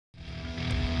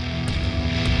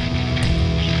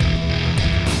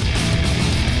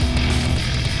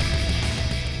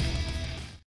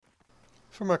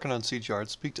From Archenon Seigeyard,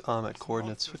 speak to at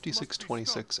coordinates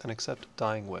 5626 and accept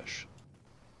Dying Wish.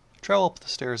 Travel up the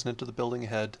stairs and into the building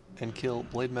ahead and kill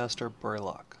BLADEMASTER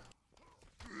BRALOK.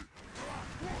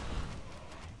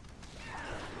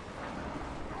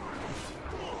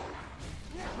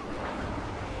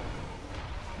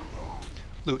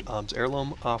 Loot AHM'S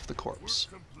heirloom off the corpse.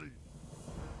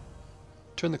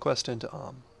 Turn the quest into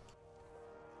AHM.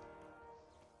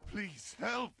 Please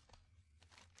help!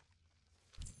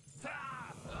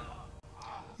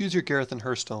 Use your GARRISON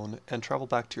HEARTHSTONE and travel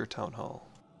back to your town hall.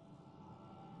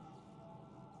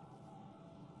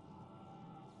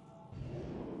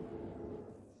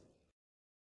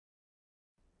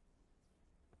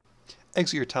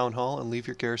 Exit your town hall and leave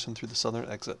your garrison through the southern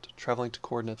exit, traveling to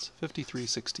coordinates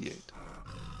 5368.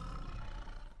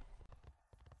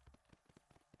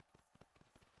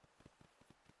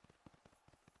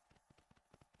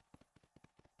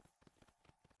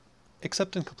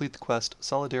 Accept and complete the quest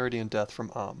Solidarity and Death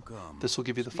from AHM. This will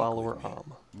give you the follower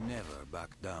AHM. Never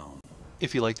back down.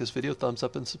 If you like this video, thumbs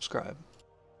up and subscribe.